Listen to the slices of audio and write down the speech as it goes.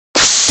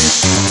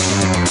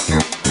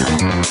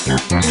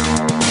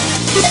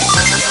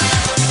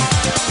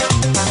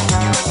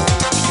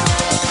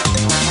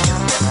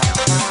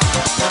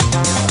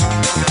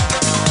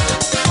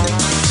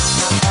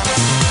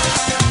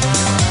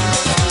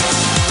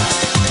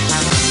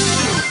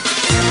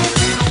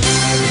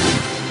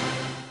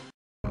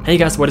Hey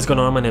guys, what is going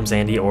on? My name's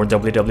Andy, or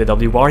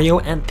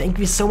WWW and thank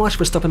you so much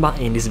for stopping by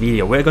in this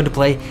video. We're going to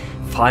play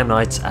Five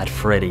Nights at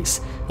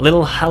Freddy's. A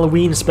little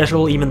Halloween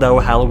special, even though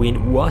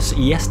Halloween was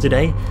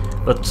yesterday,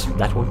 but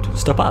that won't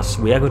stop us.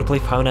 We are going to play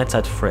Five Nights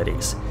at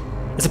Freddy's.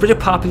 It's a pretty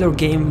popular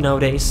game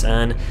nowadays,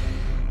 and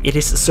it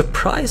is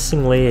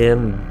surprisingly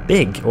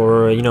big,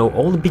 or, you know,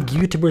 all the big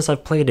YouTubers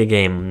have played the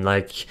game,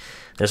 like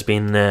there's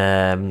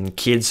been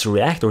kids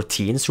react, or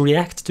teens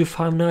react to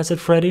Five Nights at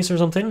Freddy's or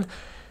something.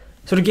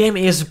 So the game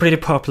is pretty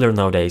popular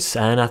nowadays,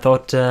 and I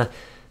thought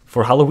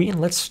for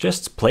Halloween, let's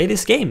just play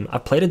this game. I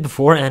played it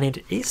before and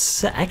it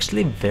is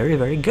actually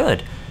very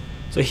good.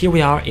 So here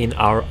we are in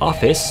our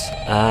office,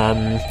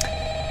 and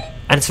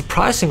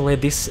surprisingly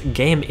this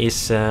game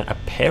is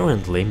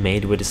apparently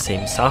made with the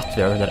same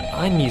software that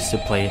I'm used to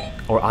play,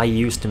 or I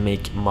used to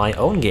make my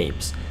own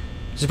games.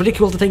 So it's pretty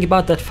cool to think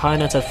about that Five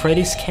Nights at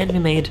Freddy's can be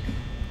made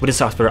with the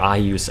software I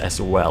use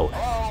as well.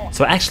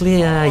 So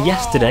actually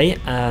yesterday,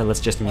 let's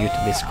just mute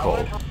this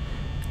call.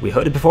 We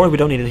heard it before, we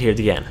don't need to hear it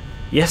again.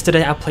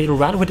 Yesterday I played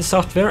around with the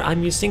software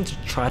I'm using to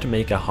try to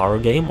make a horror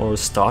game, or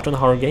start on a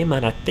horror game,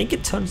 and I think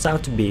it turns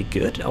out to be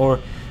good,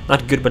 or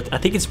not good, but I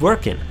think it's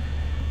working.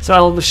 So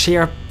I'll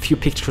share a few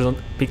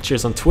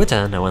pictures on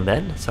Twitter now and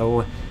then,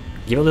 so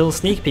give a little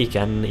sneak peek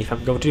and if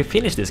I'm going to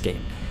finish this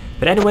game.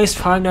 But anyways,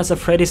 Five Nights at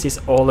Freddy's is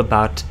all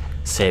about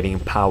saving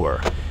power.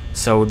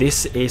 So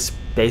this is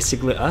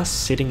basically us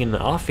sitting in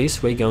an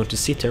office. We're going to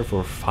sit here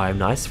for 5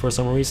 nights for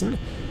some reason.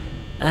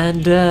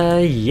 And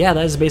yeah,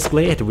 that's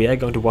basically it. We are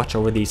going to watch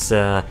over these,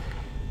 what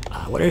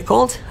are they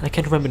called? I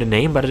can't remember the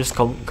name, but I'm just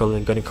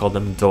going to call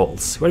them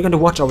dolls. We're going to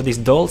watch over these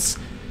dolls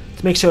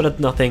to make sure that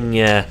nothing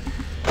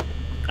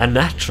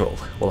unnatural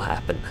will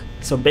happen.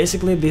 So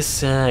basically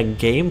this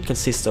game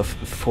consists of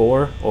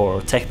 4, or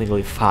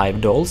technically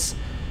 5 dolls.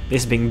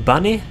 This being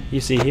Bunny,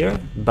 you see here.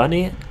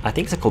 Bunny, I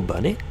think it's called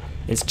Bunny.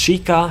 It's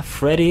Chica,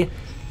 Freddy,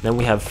 then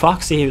we have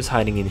Foxy who's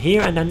hiding in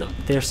here, and then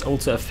there's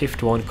also a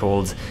 5th one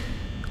called,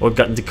 or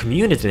got the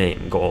community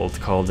name called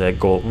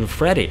Golden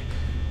Freddy.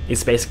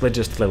 It's basically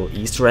just a little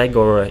Easter egg,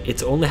 or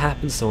it only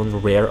happens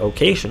on rare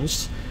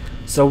occasions.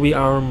 So we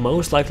are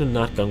most likely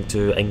not going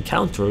to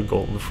encounter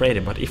Golden Freddy,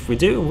 but if we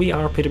do, we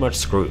are pretty much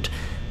screwed.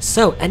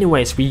 So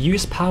anyways, we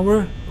use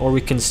power, or we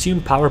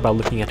consume power by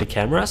looking at the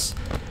cameras,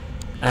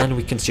 and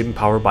we consume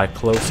power by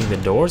closing the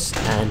doors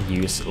and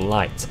use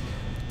light.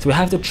 So we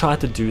have to try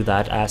to do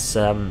that as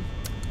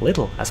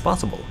little as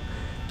possible.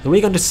 So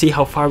we're going to see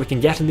how far we can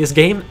get in this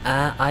game.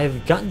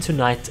 I've gotten to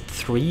night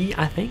 3,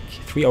 I think,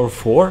 3 or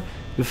 4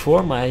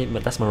 before,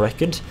 that's my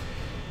record.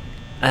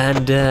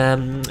 And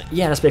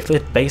yeah, that's basically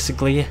it.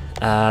 Basically,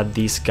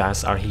 these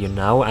guys are here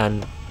now,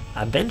 and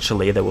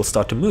eventually they will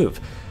start to move.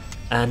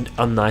 And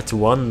on night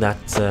 1,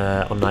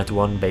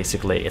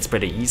 basically it's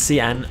pretty easy,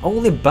 and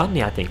only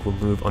Bunny I think will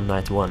move on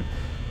night 1.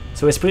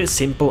 So it's pretty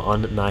simple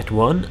on night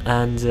 1,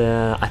 and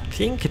I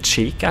think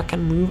Chica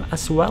can move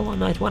as well on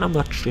night 1, I'm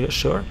not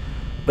sure.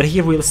 But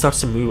he really starts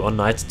to move on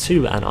night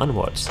 2 and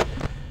onwards.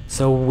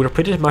 So we're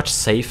pretty much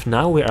safe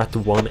now. We're at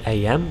 1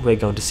 AM, we're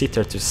going to sit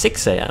here to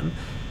 6 AM.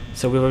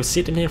 So we will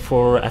sit in here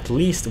for at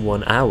least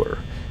 1 hour.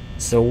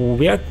 So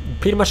we are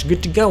pretty much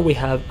good to go. We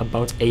have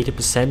about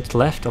 80%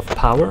 left of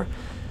power.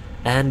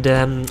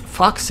 And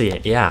Foxy,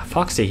 yeah,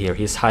 Foxy here,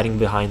 he's hiding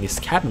behind this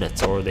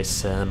cabinet, or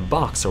this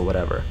box or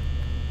whatever.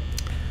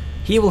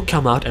 He will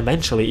come out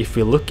eventually if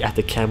we look at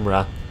the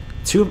camera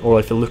or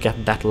if we look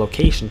at that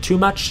location too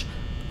much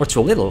or too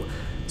little.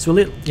 So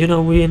you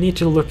know, we need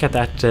to look at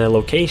that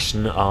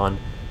location on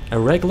a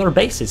regular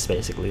basis,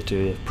 basically,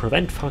 to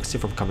prevent Foxy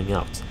from coming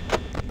out.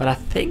 But I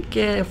think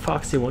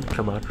Foxy won't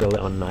come out really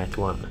on night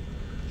 1.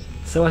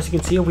 So as you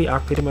can see, we are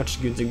pretty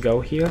much good to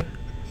go here.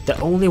 The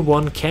only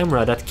one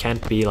camera that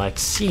can't be like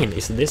seen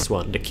is this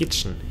one, the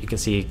kitchen. You can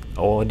see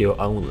audio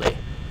only.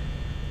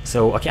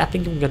 So okay, I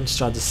think I'm gonna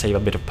try to save a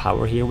bit of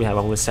power here. We have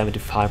only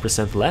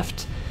 75%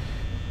 left.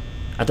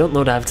 I don't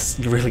know that that's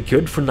really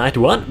good for night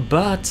 1,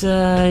 but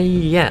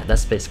yeah,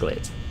 that's basically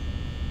it.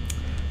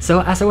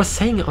 So as I was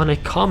saying on a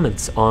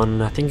comment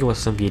on, I think it was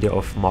some video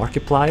of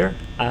Markiplier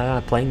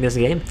playing this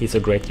game. He's a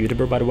great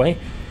YouTuber, by the way.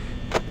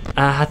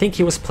 I think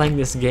he was playing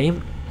this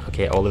game.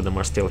 Okay, all of them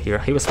are still here.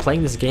 He was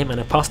playing this game, and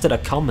I posted a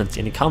comment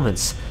in the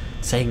comments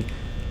saying,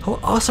 how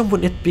awesome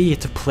would it be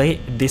to play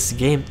this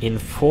game in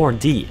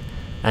 4D?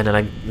 And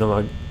then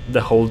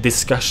the whole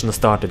discussion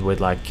started with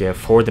like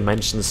 4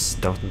 dimensions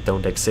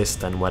don't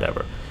exist and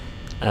whatever.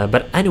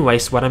 But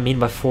anyways, what I mean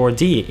by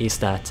 4D is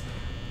that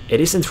it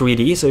isn't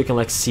 3D, so you can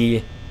like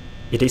see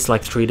it is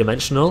like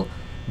 3-dimensional,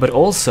 but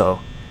also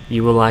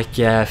you will like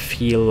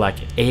feel like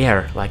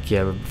air, like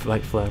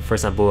for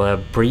example a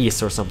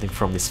breeze or something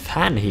from this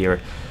fan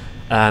here.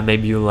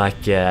 Maybe you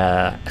like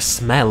a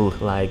smell,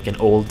 like an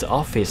old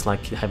office,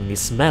 like having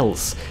these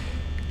smells,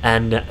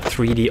 and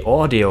 3D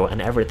audio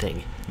and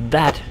everything.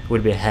 That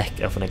would be a heck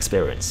of an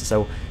experience.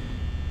 So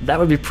that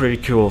would be pretty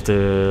cool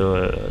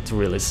to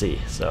really see.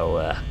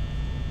 So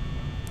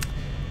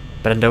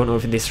but I don't know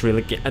if this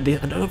really I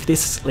don't know if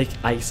this like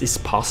is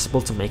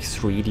possible to make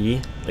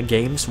 3D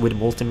games with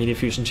Multimedia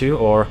Fusion 2,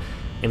 or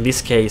In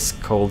this case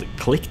called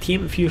Click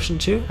Team Fusion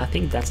 2. I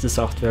think that's the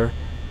software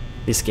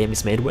this game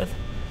is made with.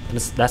 And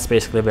that's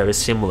basically very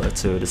similar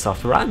to the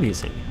software I'm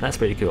using. That's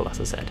pretty cool, as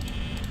I said.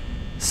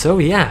 So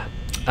yeah,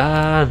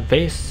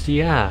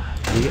 we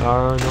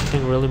are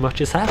nothing really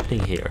much is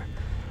happening here.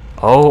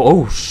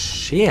 Oh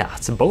shit,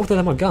 so both of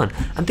them are gone.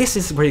 And this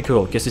is pretty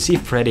cool, because you see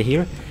Freddy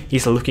here,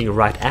 he's looking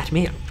right at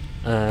me,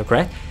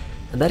 correct?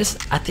 And that is,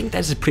 I think that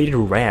is pretty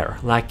rare.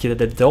 Like the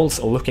dolls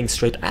are looking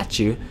straight at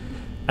you.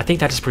 I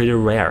think that is pretty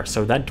rare,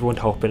 so that won't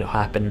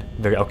happen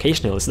very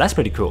occasionally, so that's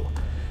pretty cool.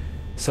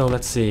 So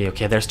let's see,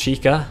 okay, there's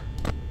Chica.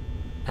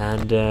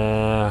 And,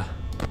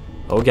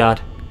 oh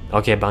god.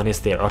 Okay, Bunny's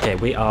there. Okay,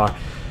 we are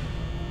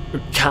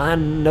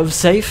kind of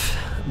safe.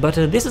 But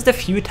this is the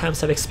few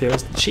times I've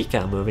experienced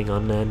Chica moving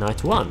on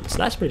night 1, so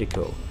that's pretty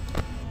cool.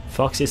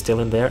 Foxy is still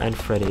in there and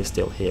Freddy is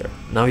still here.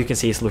 Now you can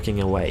see he's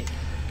looking away.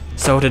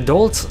 So the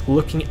dolls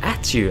looking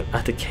at you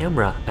at the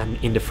camera and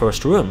in the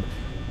first room,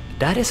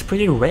 that is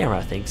pretty rare,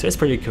 I think, so it's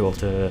pretty cool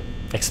to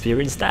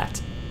experience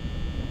that.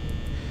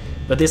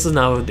 But this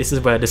is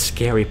where the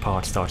scary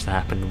part starts to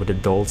happen, with the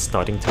dolls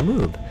starting to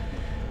move.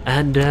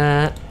 And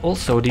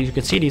also, you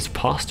can see these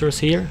posters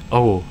here.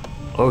 Oh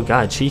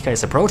god, Chica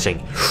is approaching.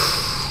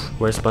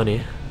 Where's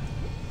Bunny?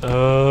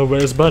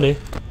 Where's Bunny?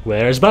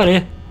 Where's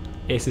Bunny?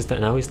 Is this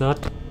now? He's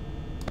not.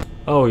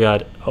 Oh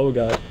god,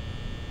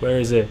 where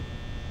is he?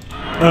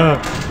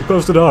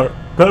 Close the door!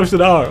 Close the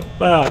door!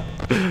 Ah.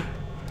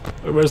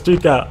 Where's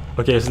Chica?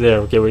 Okay, it's there.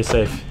 Okay, we're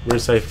safe. We're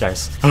safe,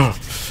 guys.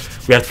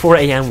 We at 4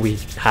 AM, we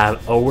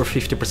have over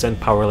 50%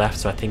 power left,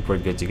 so I think we're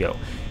good to go.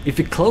 If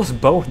we close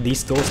both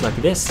these doors like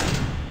this,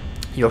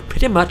 you're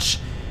pretty much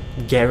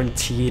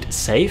guaranteed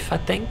safe, I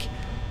think.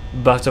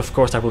 But of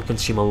course that will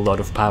consume a lot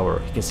of power.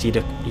 You can see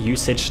the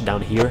usage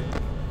down here.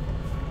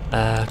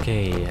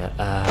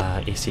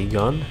 Is he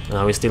gone?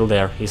 No, he's still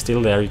there. He's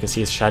still there. You can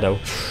see his shadow.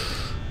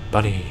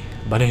 Bunny.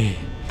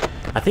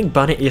 I think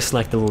Bunny is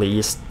like the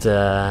least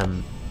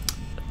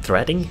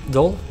threatening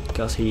doll,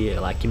 because he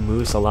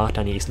moves a lot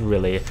and he isn't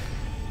really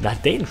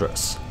that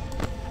dangerous.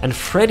 And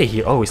Freddy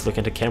here, oh, he's looking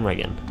at the camera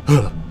again.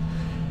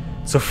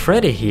 So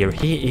Freddy here,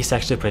 he is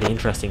actually pretty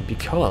interesting,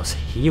 because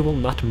he will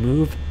not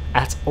move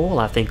at all,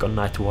 I think, on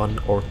night 1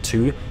 or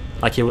 2.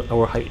 Like he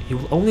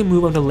will only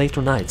move on the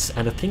later nights.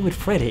 And the thing with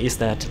Freddy is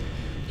that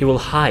he will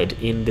hide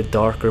in the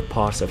darker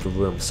parts of the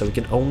room, so we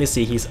can only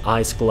see his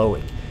eyes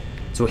glowing.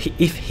 So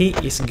if he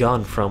is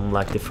gone from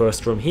like the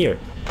first room here,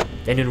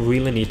 then you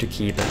really need to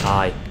keep an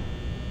eye,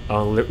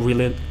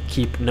 really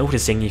keep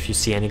noticing if you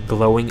see any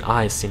glowing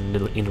eyes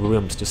in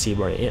rooms to see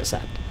where he is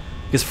at.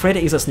 Because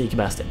Freddy is a sneaky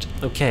bastard.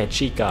 Okay,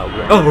 Chica.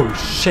 Oh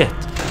shit!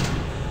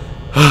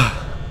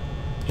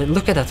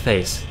 Look at that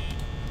face.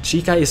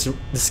 Chica is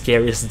the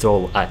scariest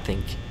doll, I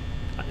think.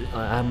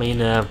 I mean,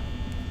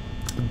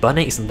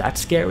 Bunny isn't that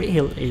scary.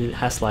 He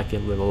has like a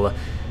little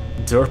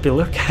derpy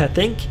look, I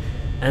think.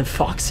 And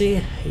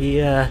Foxy,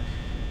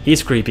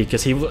 he's creepy,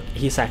 because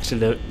he's actually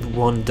the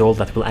one doll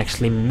that will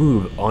actually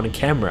move on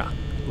camera.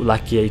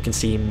 Like you can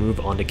see him move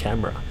on the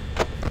camera.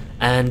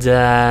 And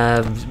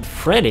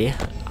Freddy,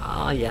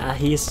 yeah,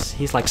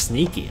 he's like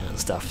sneaky and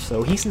stuff.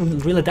 So he's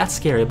not really that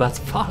scary.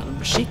 But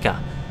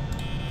Chica,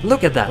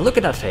 look at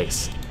that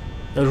face.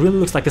 It really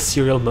looks like a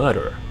serial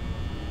murderer.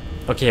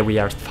 Okay, we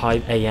are at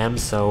 5 AM,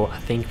 so I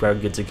think we're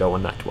good to go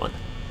on that one.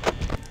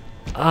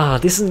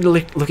 This isn't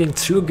looking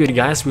too good,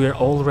 guys. We are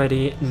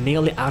already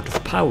nearly out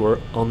of power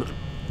on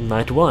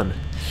night 1.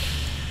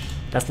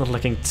 That's not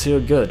looking too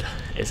good,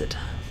 is it?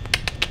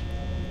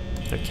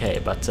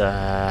 Okay, but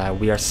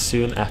we are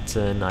soon at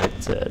night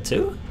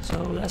 2,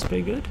 so that's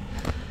pretty good.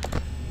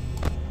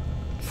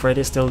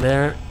 Freddy's still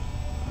there,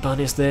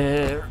 Bunny's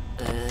there,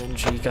 and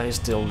Chica is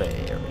still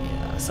there.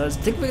 Yeah, so I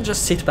think we can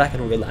just sit back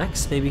and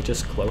relax. Maybe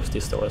just close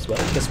this door as well,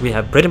 because we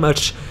have pretty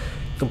much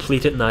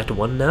completed night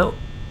 1 now.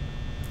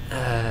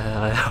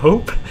 I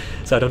hope,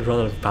 so I don't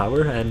run out of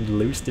power and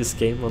lose this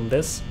game on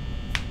this.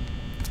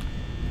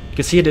 You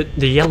can see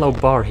the yellow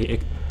bar here.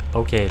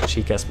 Okay,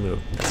 Chica's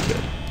moved. That's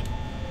good.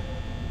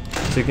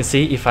 So you can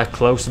see if I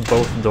close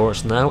both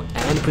doors now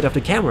and put up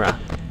the camera,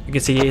 you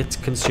can see it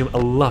consume a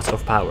lot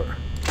of power.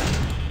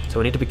 So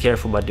we need to be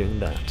careful by doing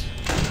that.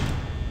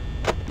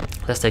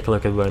 Let's take a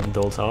look at where the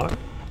dolls are.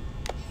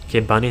 Okay,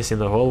 Bunny's in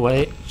the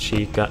hallway.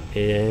 Chica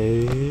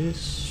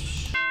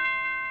is...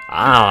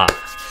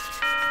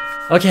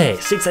 Okay,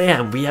 6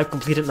 AM, we have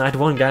completed night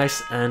 1,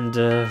 guys, and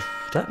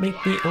that made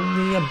me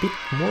only a bit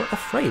more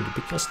afraid,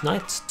 because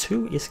night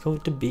 2 is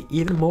going to be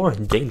even more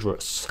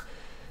dangerous.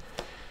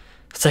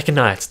 Second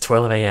night,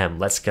 12 AM,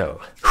 let's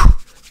go.